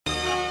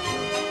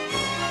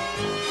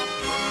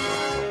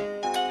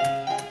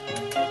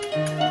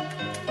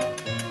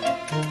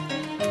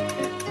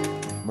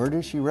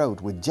Murder, She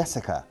Wrote with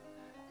Jessica,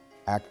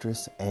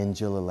 actress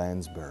Angela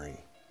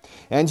Lansbury.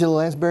 Angela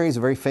Lansbury is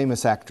a very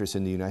famous actress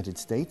in the United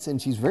States,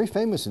 and she's very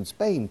famous in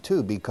Spain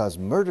too, because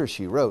Murder,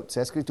 She Wrote, Se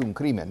ha escrito un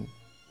crimen,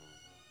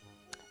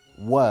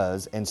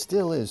 was and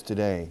still is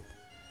today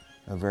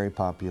a very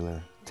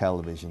popular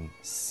television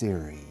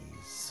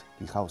series.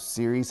 Fijaos,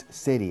 series,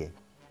 serie,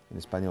 en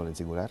español en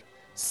singular.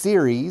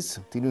 Series,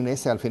 tiene un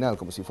S al final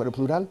como si fuera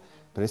plural,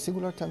 pero es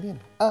singular también.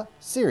 A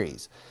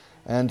series.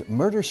 And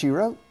Murder, She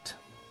Wrote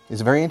is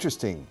a very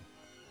interesting,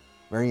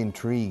 very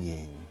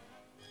intriguing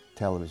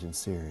television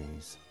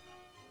series.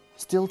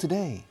 Still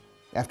today,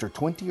 after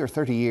 20 or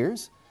 30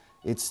 years,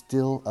 it's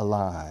still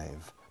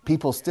alive.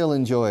 People still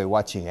enjoy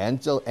watching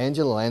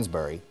Angela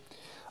Lansbury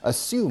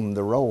assume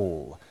the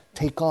role,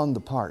 take on the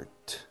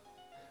part,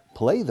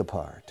 play the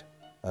part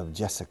of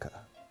Jessica,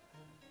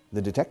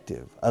 the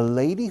detective, a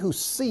lady who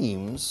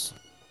seems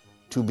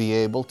to be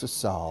able to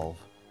solve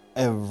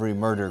every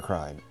murder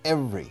crime,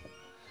 every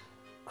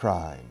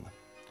crime.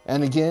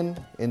 And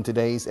again, in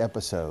today's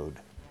episode,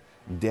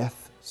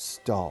 Death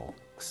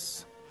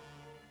Stalks.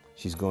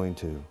 She's going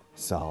to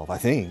solve, I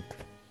think,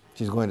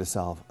 she's going to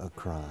solve a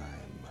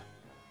crime.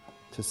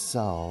 To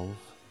solve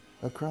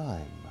a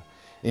crime.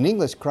 In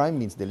English, crime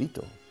means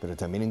delito, pero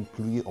también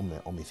incluye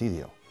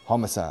homicidio.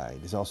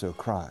 Homicide is also a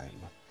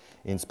crime.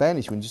 In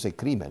Spanish, when you say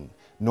crimen,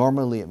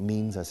 normally it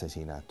means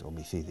asesinato,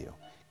 homicidio,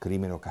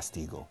 crimen o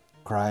castigo,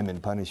 crime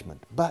and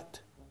punishment. But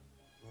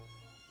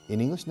in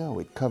English, no,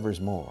 it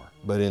covers more.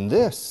 But in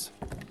this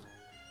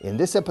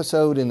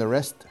episode, in the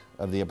rest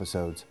of the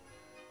episodes,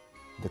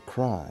 the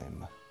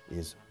crime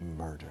is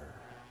murder.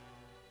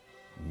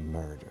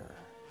 Murder.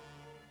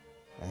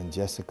 And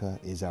Jessica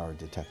is our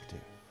detective.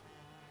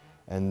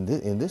 And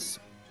in this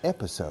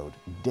episode,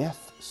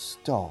 Death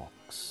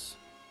Stalks,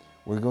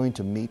 we're going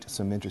to meet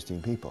some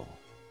interesting people.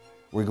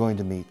 We're going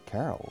to meet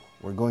Carol.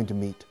 We're going to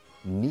meet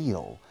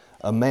Neil,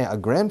 a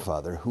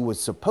grandfather who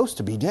was supposed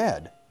to be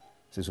dead.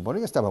 Se supone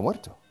que estaba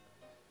muerto.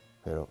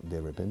 Pero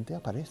de repente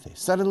aparece.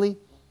 Suddenly,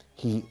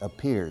 he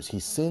appears. He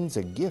sends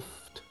a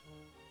gift.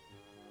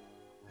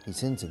 He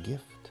sends a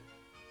gift.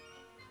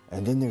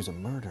 And then there's a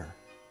murder.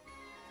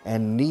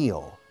 And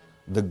Neil,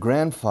 the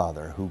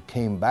grandfather who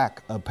came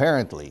back,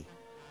 apparently,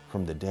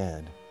 from the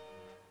dead,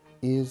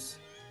 is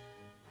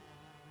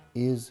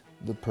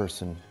the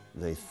person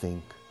they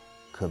think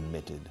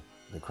committed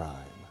the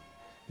crime.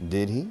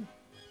 Did he?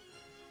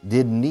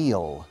 Did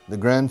Neil, the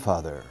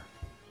grandfather,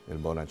 el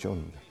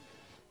bonachón,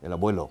 el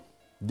abuelo,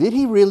 did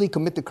he really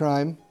commit the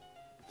crime?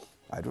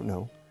 I don't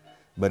know.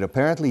 But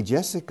apparently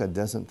Jessica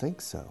doesn't think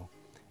so.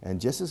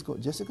 And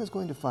Jessica's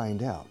going to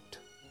find out.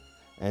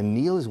 And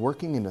Neil is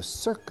working in a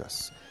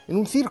circus, en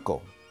un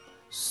circo.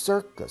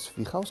 Circus,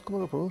 fijaos cómo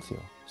lo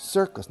pronuncio.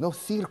 Circus, no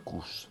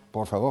circus,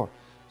 por favor.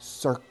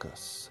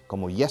 Circus,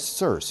 como yes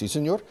sir, sí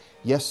señor,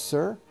 yes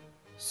sir,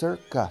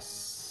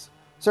 circus.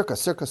 Circus,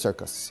 circus,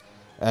 circus.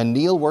 And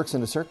Neil works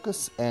in a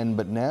circus,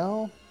 but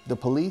now the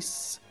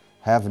police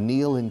have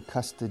Neil in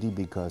custody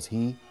because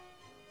he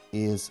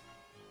is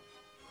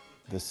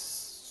the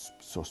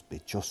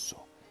sospechoso.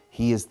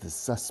 He is the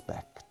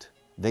suspect.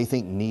 They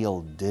think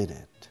Neil did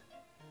it.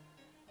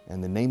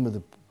 And the name of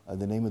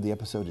the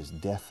episode is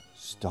Death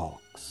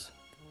Stalks.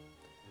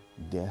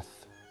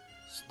 Death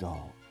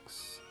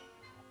Stalks.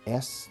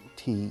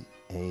 S-T-A-L-K.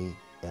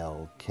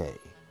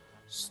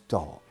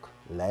 Stalk.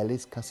 La L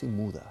es casi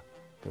muda,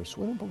 pero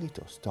suena un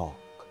poquito.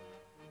 Stalk.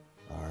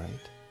 All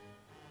right?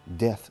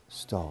 Death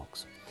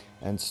Stalks.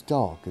 And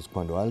stalk es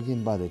cuando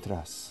alguien va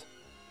detrás,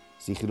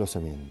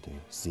 sigilosamente,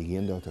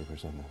 siguiendo a otra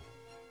persona.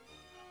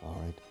 All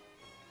right?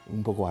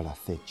 Un poco al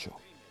acecho.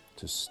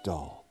 To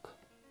stalk.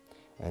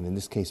 And in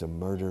this case, a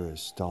murderer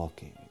is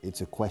stalking.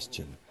 It's a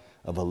question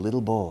of a little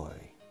boy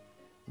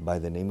by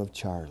the name of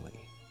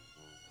Charlie,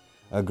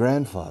 a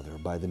grandfather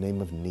by the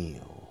name of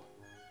Neil,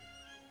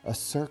 a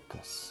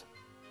circus,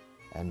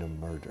 and a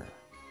murder.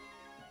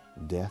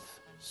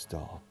 Death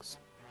stalks,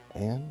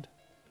 and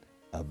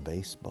a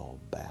baseball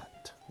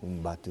bat. Un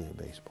bate de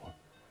baseball.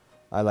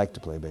 I like to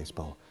play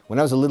baseball. When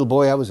I was a little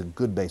boy, I was a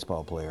good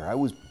baseball player. I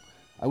was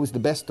the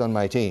best on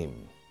my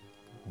team.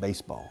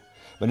 Baseball.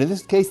 But in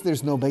this case,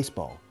 there's no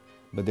baseball.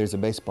 But there's a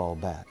baseball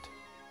bat.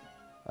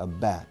 A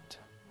bat.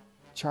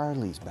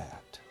 Charlie's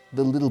bat.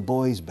 The little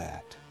boy's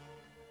bat.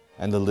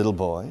 And the little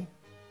boy,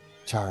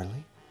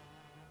 Charlie,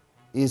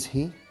 is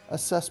he a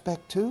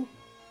suspect too?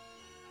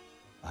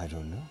 I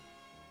don't know.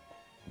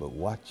 But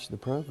watch the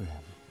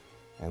program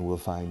and we'll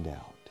find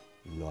out.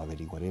 Lo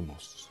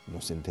averiguaremos.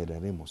 Nos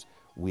enteraremos.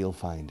 We'll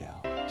find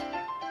out.